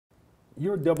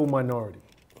You're a double minority.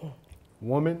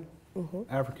 Woman,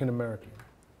 African American.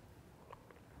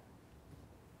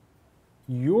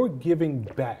 Your giving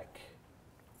back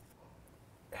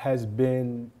has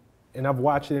been, and I've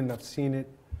watched it and I've seen it,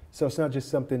 so it's not just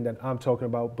something that I'm talking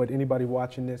about, but anybody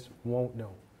watching this won't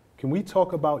know. Can we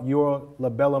talk about your La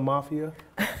Bella Mafia?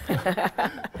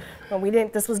 Well, we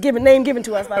didn't. This was name given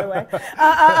to us, by the way.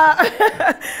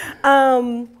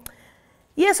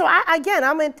 Yeah. So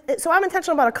I'm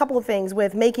intentional about a couple of things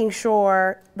with making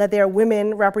sure that there are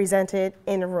women represented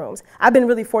in the rooms. I've been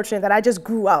really fortunate that I just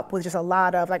grew up with just a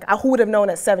lot of who would have known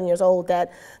at 7 years old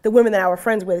that the women that I were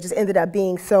friends with just ended up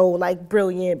being so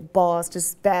brilliant, boss,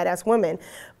 just badass women.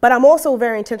 But I'm also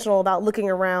very intentional about looking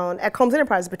around at Combs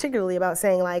Enterprises, particularly about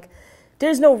saying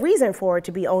there's no reason for it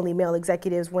to be only male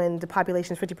executives when the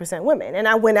population is 50% women. And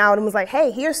I went out and was like,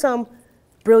 hey, here's some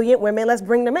brilliant women, let's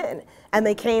bring them in. And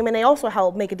they came and they also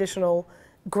helped make additional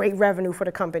great revenue for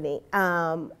the company.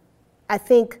 I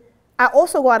think I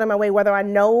also go out of my way whether I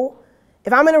know,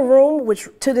 if I'm in a room, which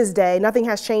to this day, nothing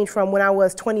has changed from when I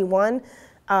was 21,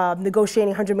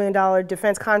 negotiating $100 million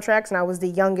defense contracts, and I was the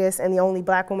youngest and the only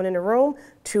black woman in the room,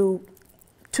 to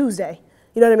Tuesday.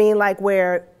 You know what I mean?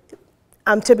 Where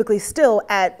I'm typically still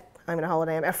at, I don't know how old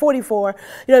I am, at 44,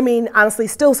 you know what I mean? Honestly,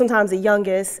 still sometimes the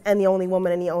youngest and the only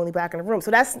woman and the only black in the room.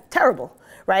 So that's terrible,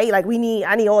 right? I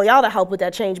need all y'all to help with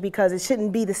that change because it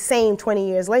shouldn't be the same 20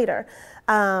 years later.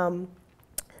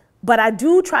 But I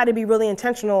do try to be really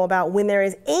intentional about when there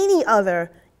is any other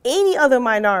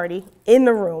minority in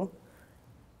the room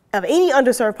of any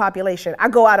underserved population, I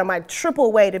go out of my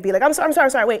triple way to be like, I'm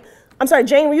sorry, wait. I'm sorry,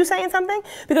 Jane, were you saying something?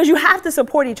 Because you have to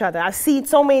support each other. I've seen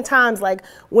so many times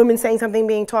women saying something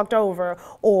being talked over,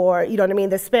 or you know what I mean,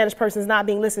 the Spanish person's not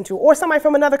being listened to, or somebody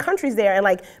from another country's there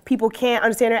and people can't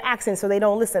understand their accent so they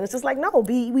don't listen. It's just no,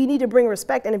 we need to bring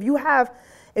respect. And if you have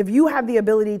the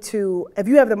ability to, if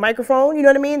you have the microphone, you know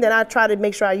what I mean, then I try to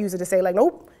make sure I use it to say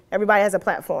nope, everybody has a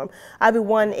platform. I'll be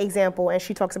one example, and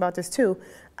she talks about this too.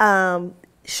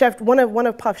 Chef, one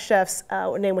of Puff's chefs,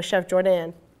 her name was Chef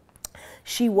Jordan.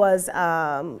 She was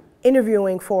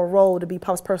interviewing for a role to be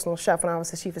Puff's personal chef when I was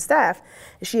his chief of staff.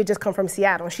 And she had just come from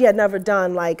Seattle. She had never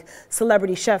done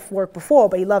celebrity chef work before,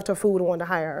 but he loved her food and wanted to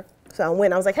hire her. So I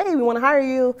went, I was like, hey, we want to hire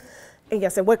you. And I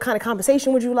said, what kind of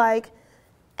compensation would you like?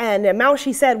 And the amount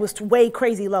she said was way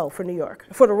crazy low for New York,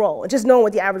 for the role. And just knowing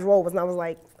what the average role was, and I was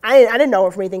like, I didn't know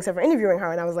her from anything except for interviewing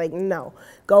her, and I was like, no.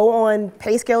 Go on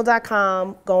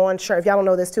payscale.com, go on SHRM, if y'all don't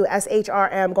know this too,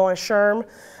 SHRM, go on SHRM,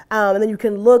 and then you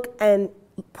can look and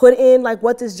put in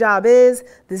what this job is,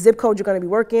 the zip code you're gonna be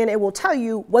working. It will tell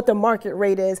you what the market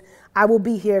rate is. I will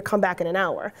be here, come back in an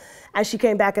hour. And she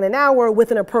came back in an hour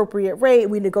with an appropriate rate,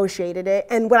 we negotiated it.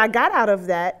 And what I got out of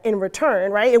that in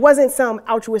return, right? It wasn't some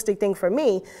altruistic thing for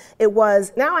me. It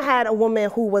was, now I had a woman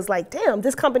who was like, damn,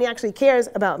 this company actually cares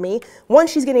about me. One,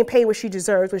 she's getting paid what she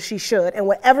deserves, what she should. And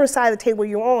whatever side of the table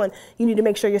you're on, you need to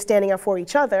make sure you're standing up for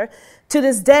each other. To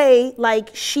this day,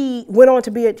 she went on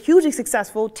to be a hugely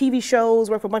successful TV shows,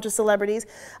 worked for a bunch of celebrities.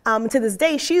 To this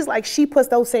day, she's she puts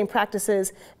those same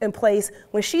practices in place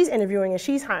when she's interviewing and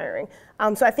she's hiring.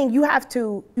 So I think you have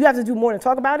to do more than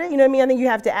talk about it. You know what I mean? I think you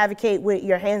have to advocate with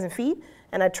your hands and feet,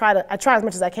 and I try as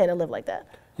much as I can to live like that.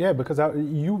 Yeah, because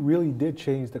you really did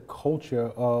change the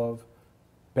culture of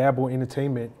Bad Boy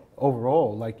Entertainment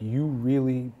overall. You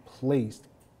really placed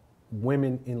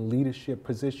women in leadership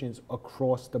positions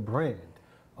across the brand.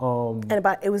 And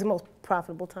it was the most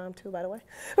profitable time too, by the way.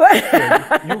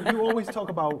 Yeah, you always talk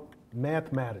about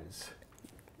math matters.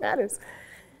 Matters.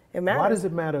 It matters. Why does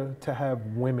it matter to have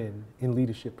women in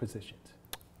leadership positions?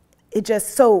 It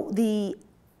just,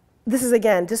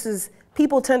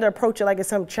 people tend to approach it like it's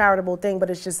some charitable thing, but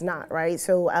it's just not, right?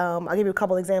 So I'll give you a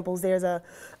couple examples. There's a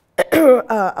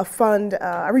fund,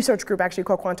 a research group actually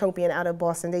called Quantopian out of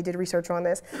Boston. They did research on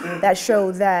this that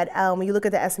showed that when you look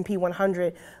at the S&P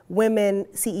 100, women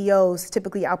CEOs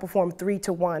typically outperform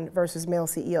 3-to-1 versus male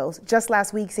CEOs. Just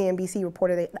last week, CNBC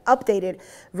reported an updated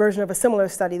version of a similar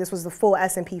study. This was the full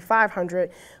S&P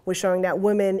 500, was showing that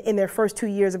women in their first 2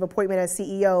 years of appointment as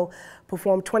CEO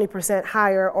perform 20%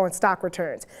 higher on stock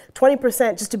returns.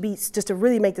 20%, just to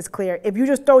really make this clear, if you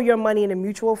just throw your money in a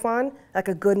mutual fund, like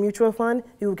a good mutual fund,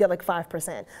 you will get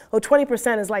 5%. Well,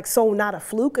 20% is so not a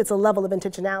fluke, it's a level of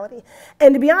intentionality.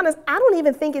 And to be honest, I don't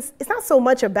even think it's not so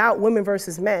much about women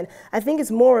versus men. I think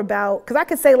it's more about, because I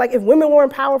could say if women were in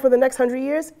power for the next 100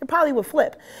 years, it probably would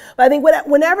flip. But I think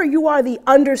whenever you are the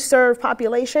underserved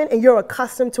population and you're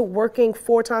accustomed to working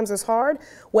 4 times as hard,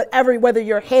 whether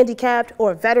you're handicapped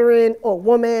or a veteran or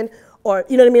woman or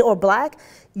you know what I mean, or black,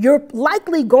 you're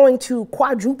likely going to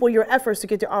quadruple your efforts to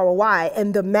get the ROI,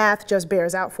 and the math just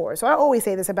bears out for it. So I always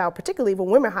say this about particularly when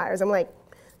women hires. I'm like,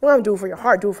 you don't have to do it for your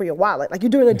heart, do it for your wallet. Like, you're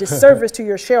doing a disservice to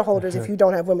your shareholders if you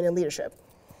don't have women in leadership.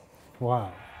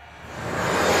 Wow.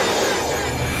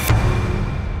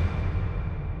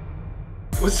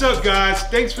 What's up, guys?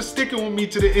 Thanks for sticking with me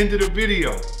to the end of the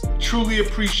video. Truly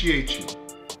appreciate you.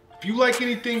 If you like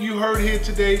anything you heard here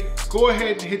today, go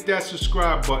ahead and hit that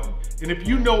subscribe button. And if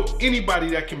you know anybody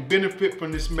that can benefit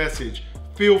from this message,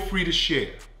 feel free to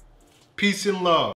share. Peace and love.